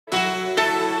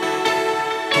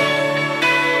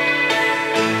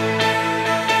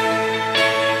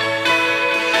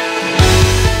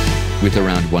With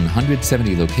around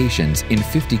 170 locations in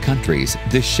 50 countries,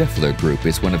 the Schaeffler Group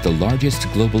is one of the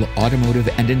largest global automotive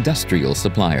and industrial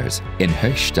suppliers. In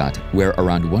Höchstadt, where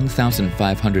around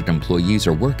 1,500 employees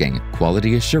are working,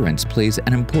 quality assurance plays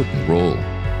an important role.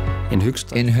 In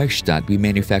Höchstadt, we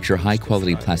manufacture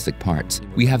high-quality plastic parts.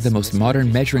 We have the most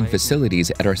modern measuring facilities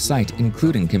at our site,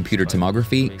 including computer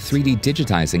tomography, 3D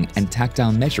digitizing, and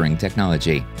tactile measuring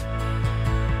technology.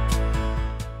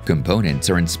 Components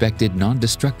are inspected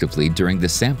non-destructively during the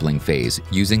sampling phase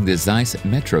using the ZEISS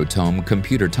Metrotome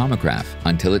computer tomograph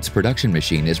until its production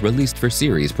machine is released for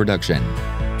series production.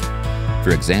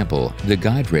 For example, the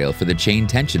guide rail for the chain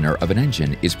tensioner of an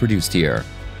engine is produced here.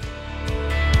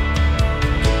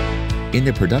 In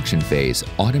the production phase,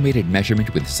 automated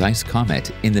measurement with ZEISS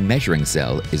COMET in the measuring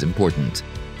cell is important.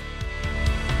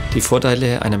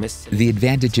 The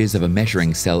advantages of a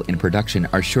measuring cell in production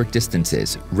are short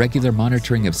distances, regular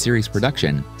monitoring of series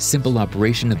production, simple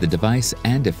operation of the device,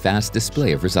 and a fast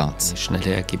display of results.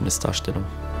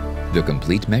 The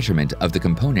complete measurement of the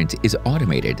component is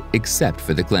automated except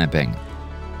for the clamping.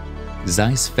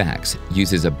 ZEISS Fax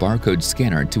uses a barcode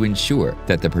scanner to ensure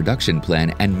that the production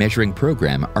plan and measuring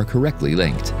program are correctly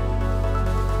linked.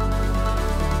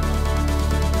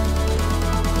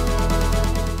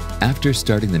 After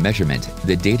starting the measurement,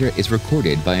 the data is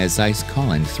recorded by a ZEISS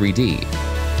Column 3D,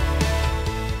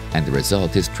 and the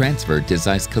result is transferred to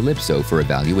ZEISS Calypso for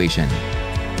evaluation.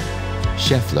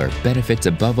 Schaeffler benefits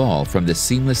above all from the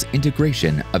seamless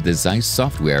integration of the ZEISS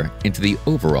software into the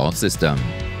overall system.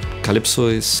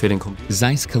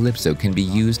 ZEISS Calypso can be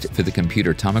used for the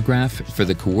computer tomograph, for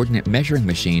the coordinate measuring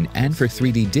machine, and for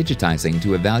 3D digitizing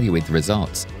to evaluate the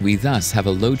results. We thus have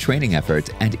a low training effort,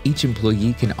 and each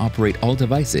employee can operate all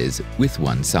devices with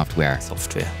one software.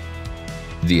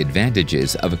 The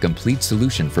advantages of a complete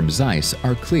solution from ZEISS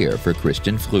are clear for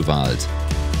Christian Frühwald.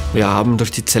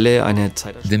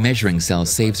 The measuring cell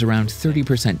saves around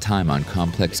 30% time on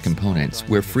complex components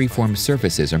where free-form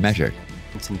surfaces are measured.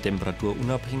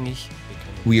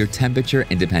 We are temperature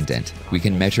independent. We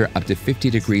can measure up to 50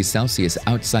 degrees Celsius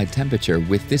outside temperature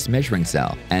with this measuring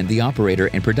cell, and the operator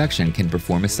in production can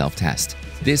perform a self-test.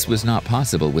 This was not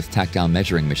possible with tactile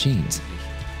measuring machines.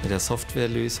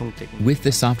 With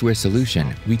the software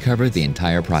solution, we cover the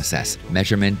entire process: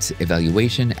 measurement,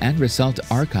 evaluation, and result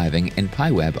archiving in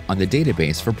PyWeb on the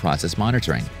database for process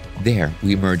monitoring. There,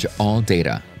 we merge all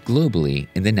data globally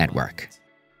in the network.